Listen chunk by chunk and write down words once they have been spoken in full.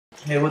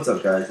Hey, what's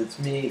up, guys? It's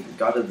me,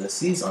 God of the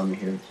Seas Army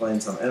here,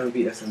 playing some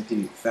MMP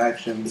SMP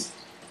factions,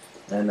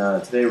 and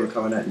today we're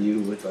coming at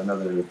you with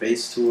another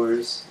base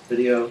tours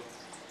video.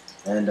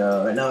 And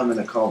right now I'm in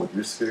a call with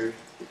Risker.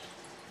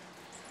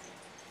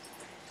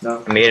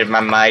 No, I muted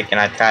my mic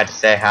and I tried to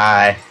say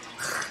hi.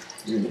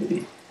 you're an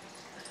idiot.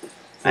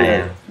 I Yeah,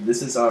 am.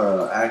 this is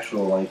our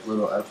actual like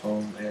little F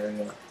home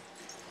area.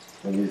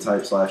 When you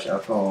type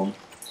 /F home,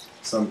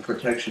 some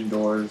protection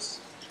doors,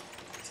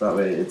 so that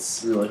way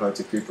it's really hard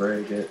to creeper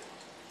egg it.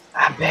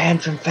 I'm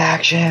banned from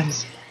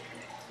factions.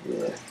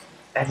 Yeah,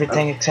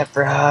 Everything except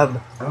for Hub.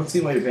 I don't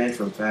see why you're banned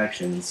from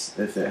factions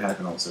if it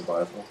happened on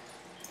survival.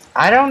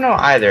 I don't know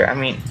either. I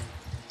mean,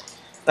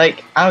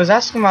 like, I was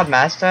asking Mod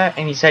Master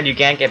and he said you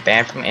can't get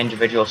banned from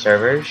individual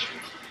servers.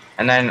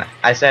 And then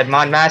I said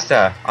Mod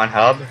Master on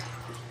Hub.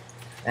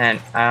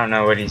 And I don't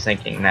know what he's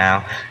thinking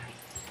now.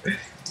 Oh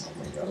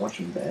my god, watch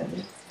him ban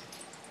me.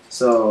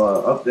 So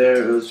up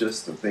there, it was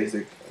just a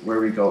basic where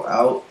we go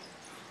out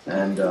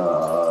and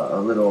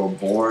a little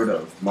board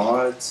of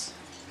mods.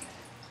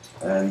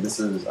 And this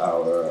is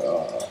our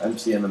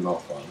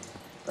MCMML fund.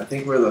 I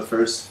think we're the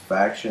first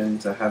faction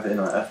to have it in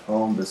our F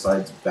home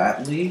besides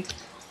Bat League.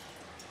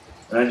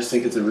 And I just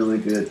think it's a really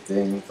good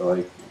thing to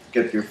like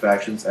get your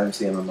factions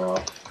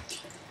MCMML.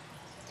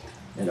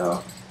 You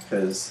know,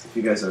 because if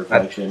you guys are a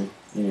faction,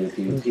 you need a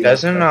PvP.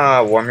 Doesn't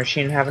War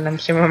Machine have an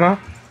MCMMO?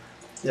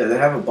 Yeah, they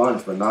have a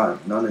bunch, but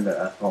none in the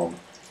F home.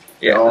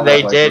 Yeah,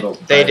 They did.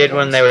 they did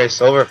when they were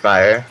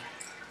Silverfire.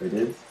 They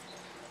did?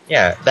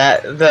 Yeah,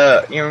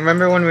 you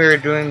remember when we were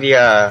doing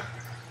the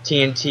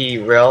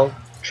TNT rail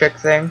trick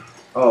thing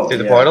through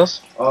the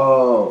portals?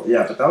 Oh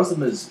yeah, but that was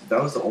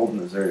the old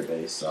Missouri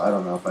base, so I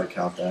don't know if I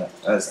count that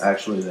as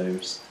actually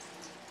theirs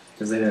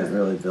because they didn't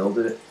really build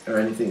it or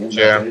anything in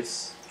that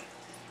base.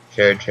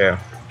 True.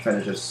 Kind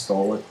of just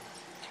stole it.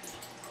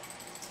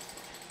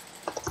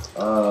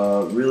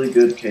 Really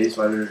good case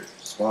fighter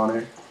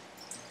spawner.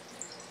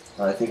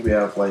 I think we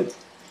have like.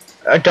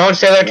 Don't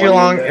stay there too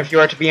long. If you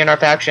are to be in our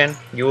faction,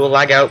 you will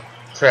lag out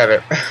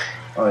forever.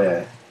 Oh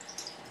yeah,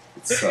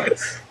 it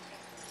sucks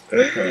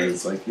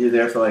because like you're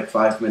there for like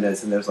 5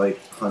 minutes and there's like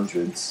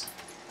hundreds.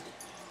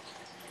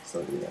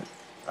 So yeah.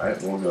 All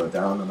right, we'll go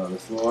down another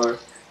floor.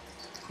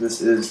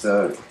 This is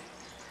the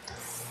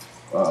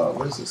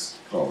what is this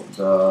called?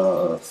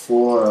 The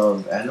floor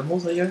of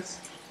animals, I guess.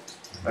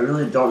 I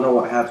really don't know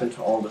what happened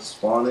to all the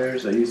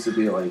spawners. There used to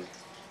be like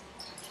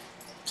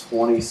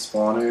 20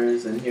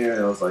 spawners in here.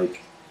 It was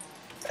like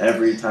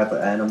every type of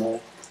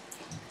animal,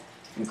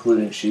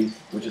 including sheep,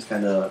 which is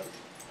kind of,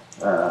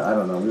 I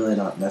don't know, really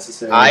not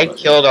necessary. I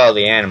killed all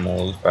the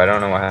animals, but I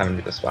don't know what happened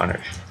to the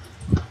spawners.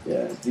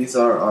 Yeah, these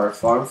are our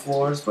farm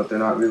floors, but they're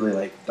not really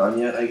like done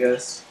yet, I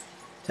guess.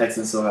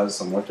 Texan still has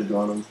some work to do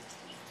on them.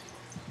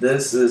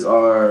 This is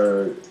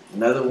our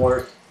nether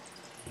wart.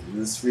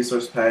 This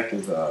resource pack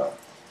is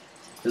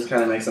just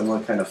kind of makes them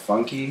look kind of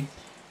funky,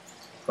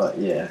 but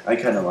yeah, I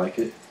kind of like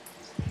it.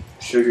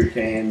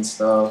 Sugarcane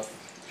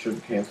stuff,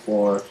 sugarcane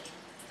floor,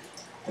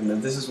 and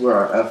then this is where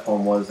our F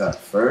home was at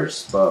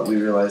first, but we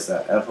realized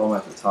that F home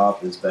at the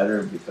top is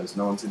better because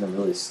no one's gonna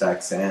really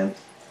stack sand.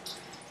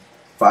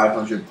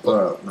 500,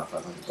 not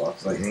 500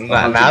 blocks, like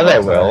now they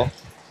will.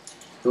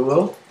 Who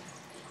will?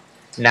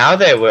 Now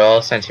they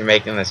will, since you're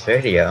making this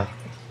video.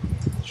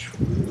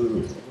 True.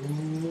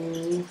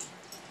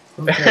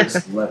 Okay,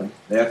 11.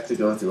 They have to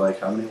go through like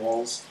how many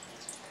walls?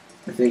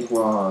 I think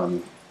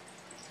we're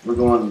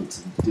going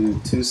to do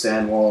 2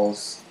 sand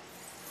walls,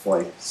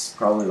 like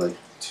probably like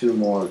 2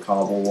 more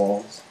cobble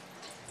walls.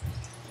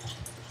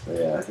 So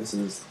yeah,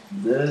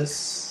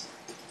 this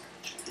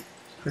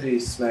pretty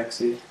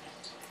smexy.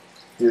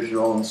 Here's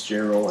Roland's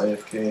J-Roll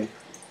AFK.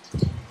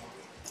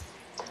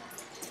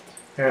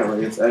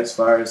 Apparently it's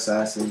X-Fire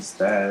Assassin's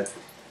dad.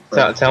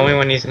 Tell me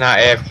when he's not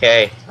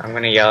AFK. I'm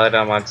gonna yell at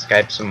him on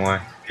Skype some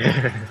more.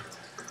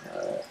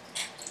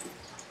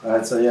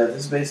 Alright, so yeah, this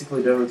is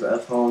basically done with the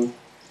F home.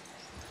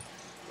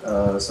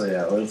 So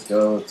yeah, let's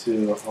go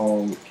to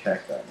home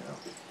cacti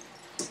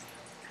now.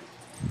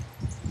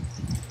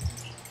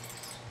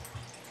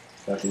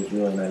 Got these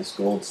really nice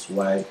gold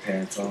swag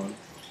pants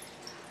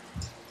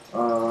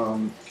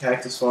on.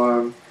 Cactus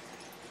farm.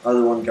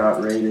 Other one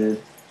got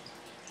raided.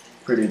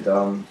 Pretty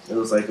dumb. It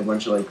was like a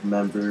bunch of like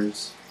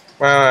members.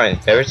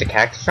 Wait, there was a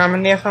cactus farm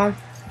in the phone?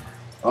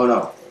 Oh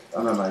no,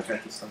 I'm not my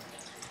cactus farm.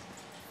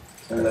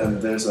 And then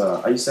there's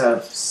I used to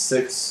have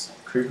 5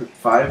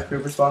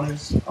 creeper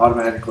spawners.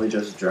 Automatically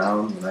just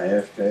drown when I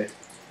AFK.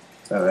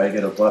 That way I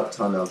get a butt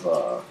ton of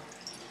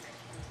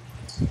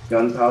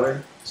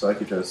gunpowder, so I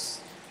could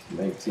just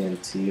make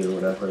TNT or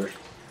whatever,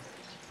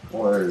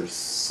 or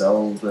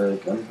sell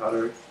the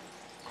gunpowder.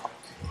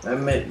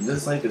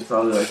 This link is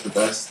probably like the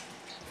best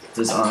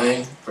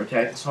design for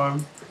cactus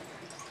farm.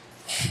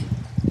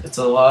 It's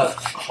a lot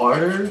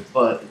harder,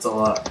 but it's a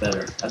lot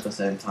better at the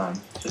same time.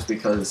 Just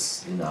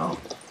because, you know,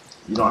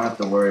 you don't have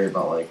to worry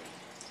about like,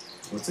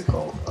 what's it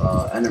called?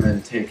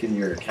 Enderman taking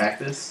your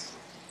cactus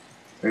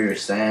or your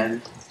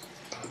sand.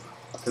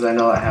 Because I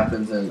know that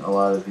happens in a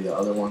lot of the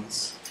other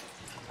ones.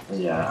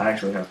 And yeah, I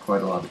actually have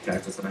quite a lot of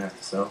cactus that I have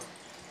to sell.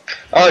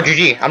 Oh,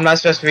 GG, I'm not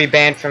supposed to be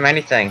banned from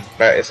anything,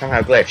 but it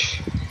somehow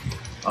glitched.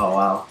 Oh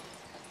wow.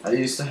 I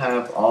used to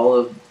have all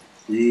of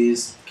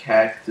these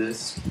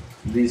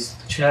these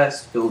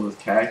chests filled with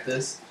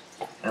cactus,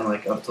 and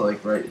like up to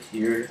like right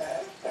here.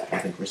 I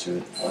think we're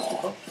shooting.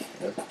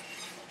 Yeah.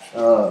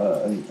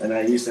 And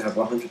I used to have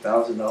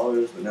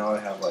 $100,000, but now I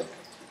have like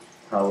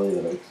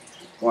probably like,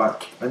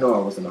 what? I know I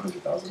wasn't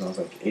 100,000. I was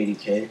like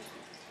 80K.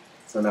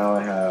 So now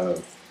I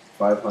have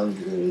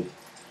 500.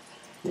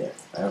 Yeah,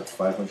 I have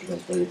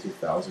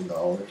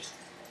 $532,000.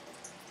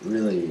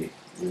 Really,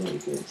 really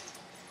good.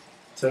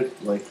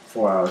 Took like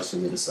 4 hours for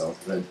me to sell.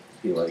 Then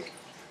be like,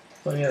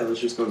 oh yeah, let's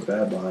just go to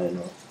Bad Buy and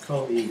I'll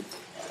call eat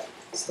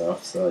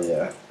stuff. So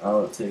yeah,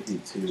 I'll take you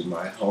to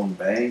my home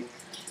bank.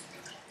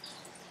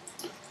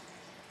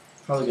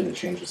 Probably gonna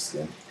change the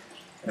skin.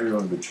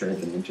 Everyone betrayed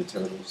the Ninja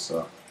Turtles,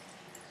 so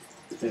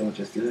I think I'll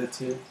just do that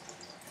too.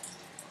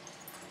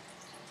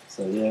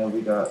 So yeah,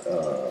 we got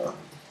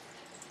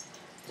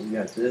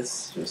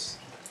this, just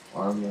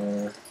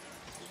armor,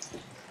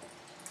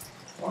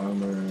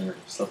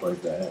 stuff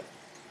like that.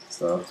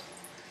 Stuff.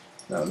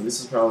 Now this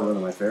is probably one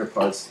of my favorite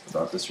parts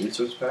about this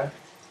resource pack.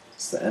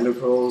 It's the ender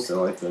pearls. They're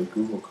like the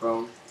Google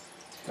Chrome.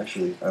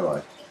 Actually,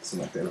 this is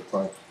my favorite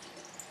part.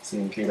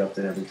 Seeing Kate up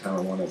there every time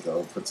I want to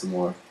go put some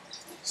more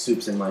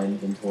soups in my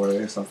inventory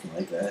or something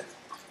like that.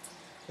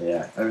 But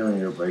yeah, I really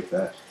need to break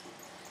that.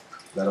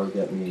 That'll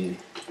get me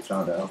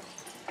found out.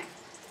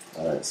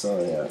 Alright,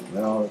 so yeah,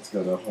 now let's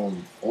go to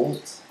home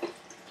vault.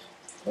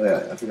 Oh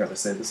yeah, I forgot to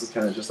say, this is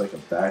kind of just like a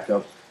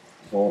backup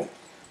vault.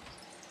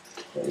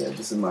 But yeah,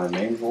 this is my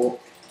main vault.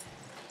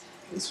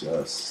 It's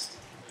just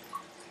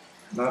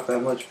not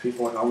that much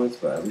P4 helmets,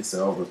 but at least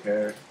they're all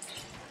repaired.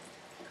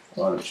 A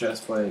lot of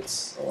chest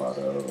plates, a lot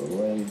of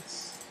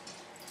legs.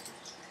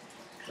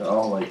 They're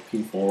all like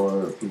P4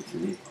 or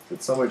P3,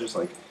 but some are just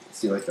like,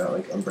 see like that,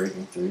 like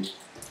Unbreaking 3.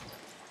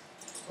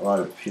 A lot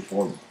of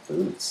P4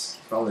 boots.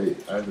 Probably,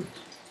 I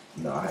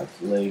have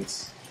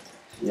legs.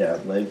 Yeah,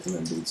 legs and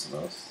then boots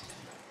most.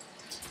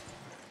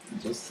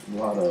 Just a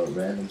lot of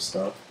random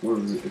stuff. We're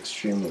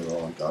extremely low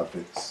on god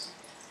picks.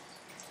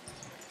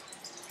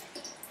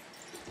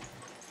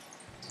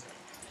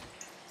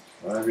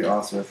 Well, that'd be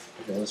awesome if,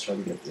 okay, let's try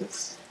to get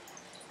this.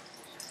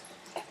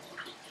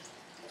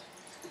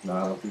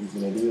 Nah, I don't think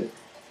he's gonna do it.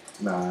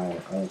 Nah, I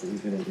don't think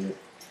he's gonna do it.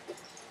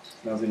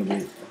 That was gonna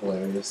be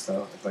hilarious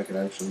though, if I could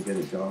actually get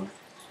it going.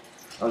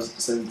 You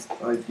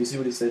see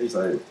what he said? He's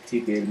like,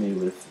 TPA'd me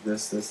with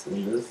this,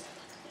 and this.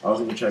 I was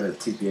gonna try to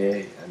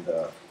TPA and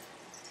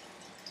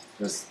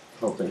just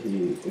hope that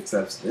he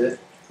accepts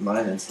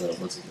mine instead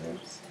of what's his name.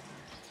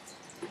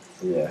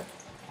 So yeah.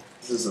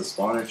 This is a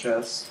spawner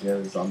chest. We have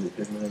a zombie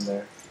pigman in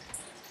there.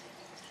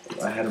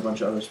 I had a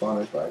bunch of other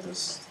spawners, but I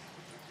just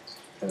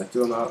kind of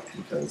threw them out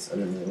because I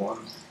didn't really want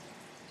them.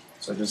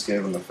 So I just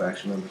gave them the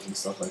faction members and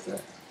stuff like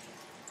that.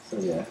 So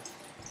yeah,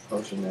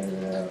 potion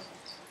area.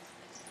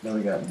 Then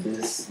we got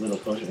this little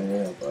potion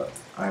area, but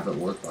I haven't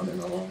worked on it in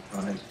a long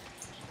time.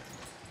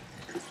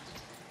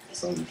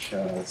 Some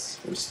chests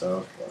or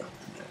stuff, but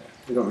yeah,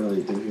 we don't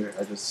really do here.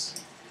 I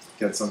just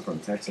get some from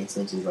Texan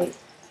since he's like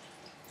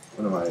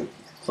one of my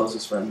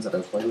closest friends that I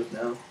play with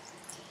now.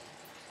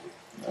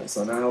 Alright,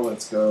 so now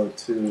let's go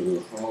to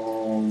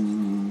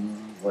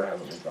home. Where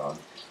haven't we gone?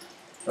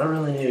 I don't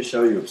really need to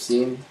show you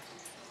Obscene.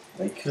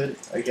 I could,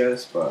 I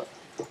guess, but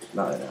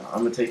not right now.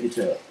 I'm gonna take you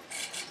to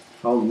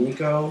Home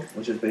Nico,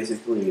 which is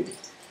basically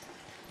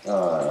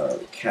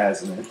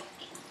Kazan.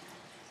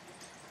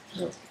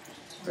 Yep.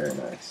 Very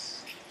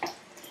nice.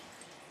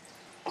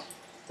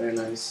 Very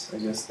nice. I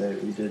guess they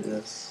redid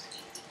this.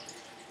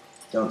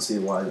 Don't see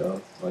why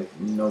though. Like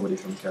nobody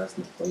from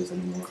Kazan plays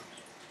anymore.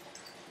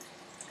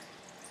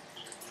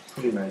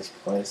 Pretty nice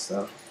place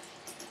though.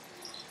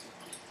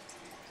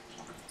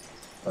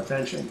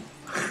 Attention.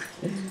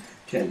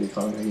 Can't be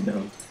calling me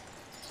dumb.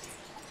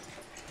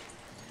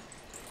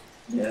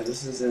 Yeah,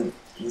 this is a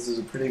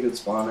pretty good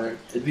spawner.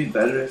 It'd be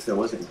better if there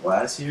wasn't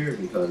glass here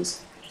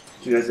because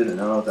if you guys didn't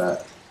know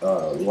that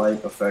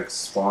light affects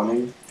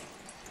spawning.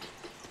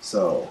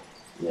 So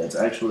yeah, it's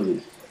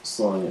actually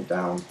slowing it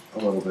down a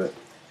little bit.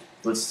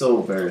 But it's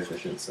still very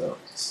efficient, so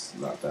it's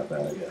not that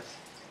bad, I guess.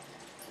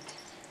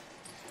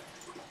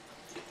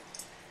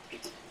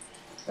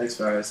 Thanks,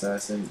 Fire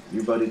Assassin.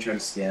 Your buddy tried to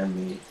scam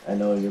me. I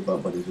know you're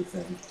butt buddies with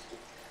him.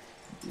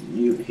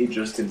 He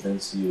just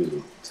convinced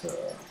you to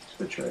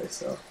betray,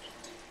 so.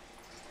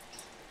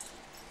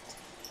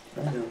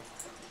 I know.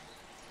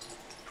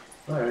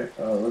 Alright,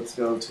 let's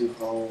go to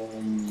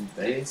home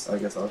base. I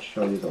guess I'll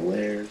show you the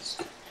layers.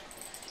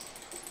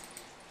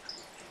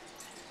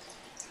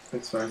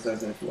 Thanks, Fire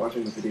Assassin. If you're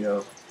watching the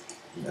video,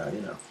 yeah,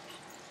 you know.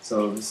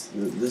 So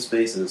this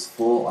base is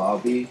full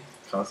obby.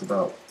 Costs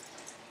about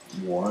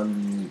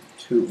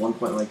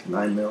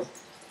 1.9 mil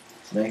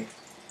to make.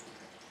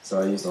 So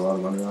I used a lot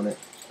of money on it.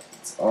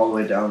 It's all the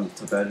way down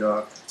to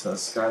bedrock to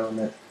sky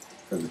limit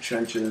for the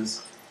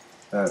trenches.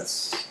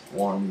 That's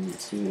 1,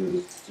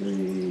 2,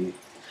 3.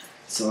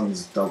 This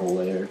one's double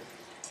layered.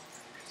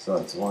 So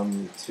that's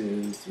 1,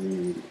 2,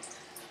 3.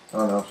 I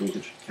don't know if we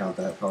could count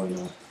that. Probably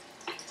not.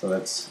 So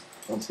that's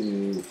 1,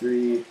 2,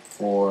 3,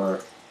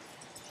 4,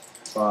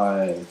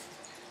 5,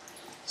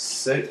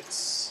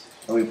 6.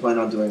 And we plan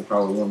on doing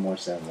probably 1 more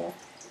sand wall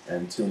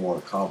and 2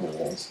 more cobble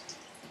walls.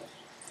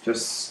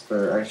 Just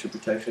for extra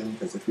protection,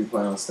 because if we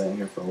plan on staying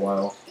here for a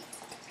while,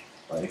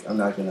 like, I'm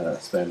not gonna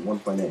spend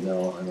 1.8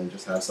 mil and then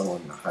just have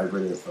someone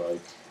hybrid it for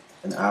like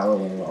an hour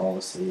when we're all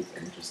asleep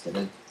and just get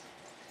in.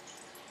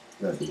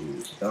 That'd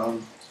be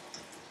dumb.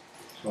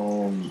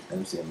 Home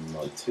MCM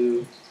Mode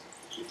 2.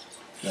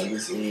 Now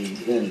this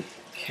is in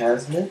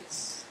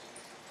Kasmit's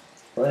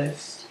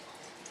place.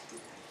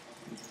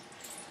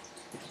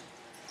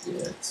 Yeah,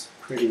 it's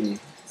pretty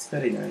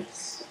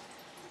nice.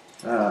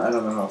 I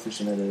don't know how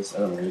efficient it is. I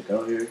don't know where to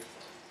go here.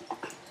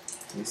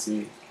 Let me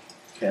see.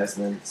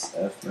 Kasmit's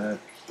F map.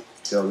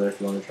 Go there if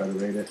you want to try to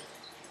raid it.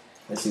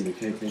 I see the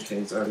KKK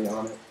is already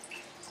on it.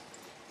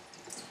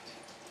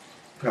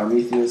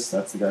 Prometheus,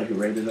 that's the guy who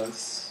raided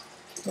us.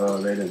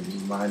 Raided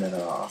mine at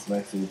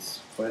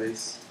Osmex's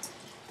place.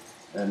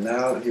 And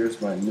now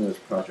here's my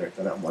newest project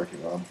that I'm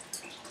working on.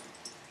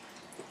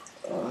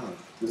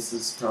 This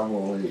is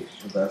probably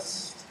the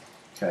best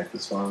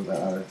cactus farm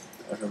that I've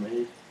ever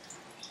made.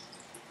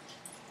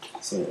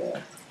 So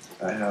yeah,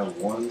 I have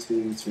 1,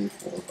 2, 3,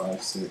 4,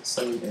 5, 6,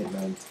 7, 8,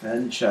 9,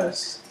 10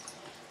 chests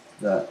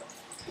that,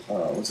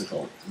 what's it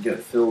called, get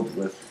filled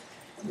with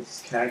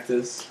this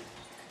cactus.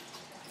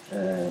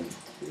 And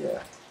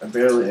yeah, I'm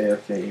barely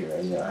AFK here,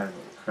 and yeah, I have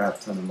a crap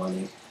ton of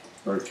money,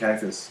 or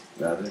cactus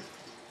rather.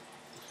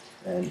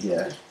 And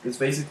yeah, it's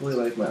basically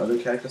like my other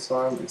cactus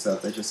farm,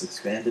 except I just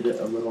expanded it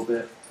a little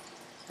bit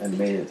and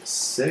made it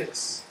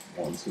 6.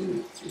 1,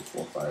 2, 3,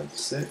 4, 5,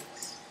 6.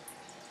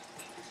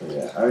 So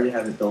yeah, I already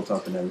have it built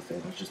up and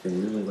everything. I've just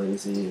been really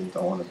lazy and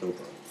don't want to build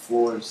on the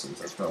floors, since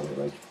that's probably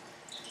like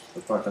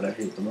the part that I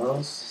hate the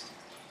most.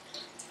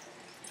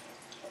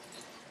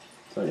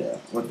 So yeah,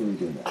 what do we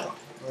do now?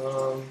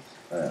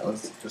 Alright,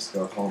 let's just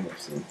go home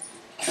Obscene.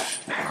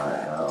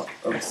 Alright, now,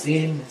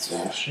 Obscene has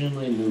been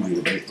extremely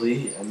newbie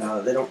lately, and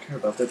now they don't care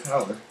about their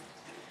power.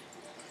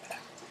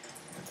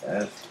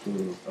 F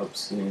to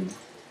Obscene.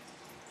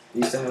 We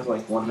used to have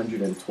like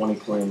 120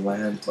 claim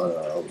land,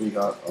 but we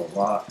got a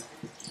lot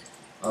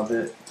of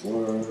it.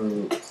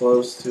 We're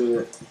close to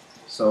it.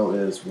 So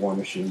is War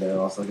Machine. They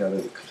also got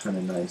a kind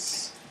of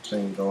nice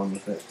thing going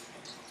with it.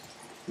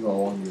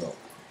 UL1,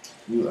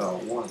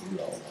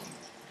 UL1.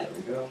 There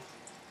we go.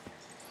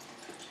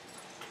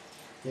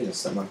 I need to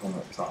set my home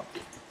up top.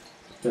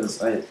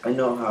 Because I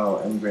know how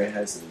M. Gray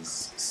has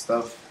his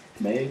stuff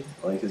made,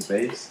 like his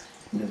base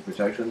and his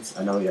protections.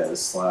 I know he had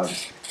his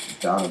slabs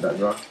down at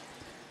bedrock.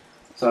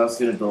 So I was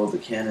going to build the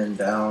cannon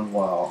down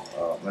while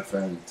my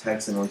friend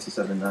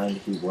Texan1279,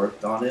 he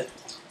worked on it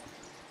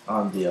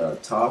on the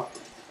top,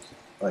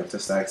 like to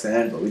stack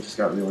sand, but we just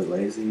got really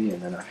lazy,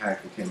 and then a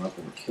hacker came up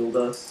and killed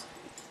us.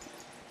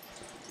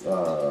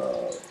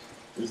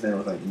 His name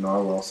was like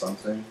Narwhal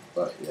something,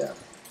 but yeah,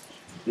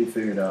 he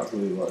figured out who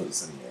he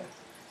was, and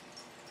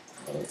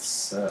yeah. Let's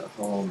set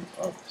home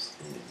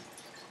Obscene.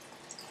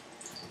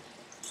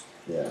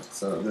 Yeah,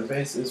 so the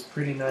base is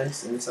pretty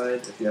nice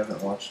inside if you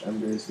haven't watched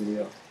MJ's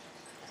video.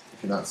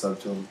 If you're not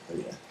subbed to him, but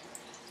yeah.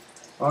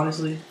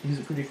 Honestly, he's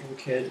a pretty cool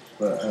kid,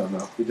 but I don't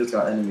know. We just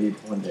got enemied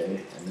one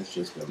day, and it's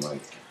just been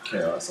like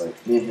chaos.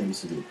 Like, me and him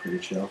used to be pretty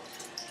chill.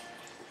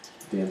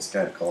 Being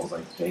Skype calls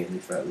like daily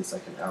for at least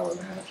like an hour and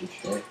a half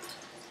each day.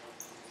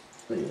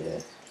 But yeah.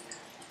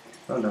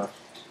 I don't know.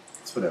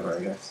 It's whatever, I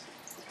guess.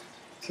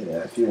 So yeah,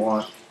 if you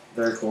want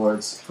their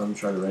chords, come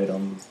try to raid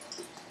them.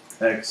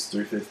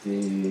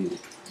 X350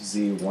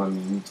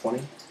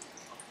 Z120.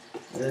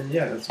 And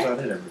yeah, that's about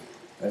it,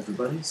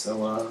 everybody. So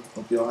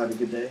hope you all had a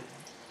good day.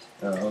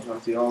 I'll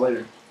talk to you all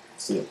later.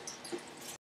 See ya.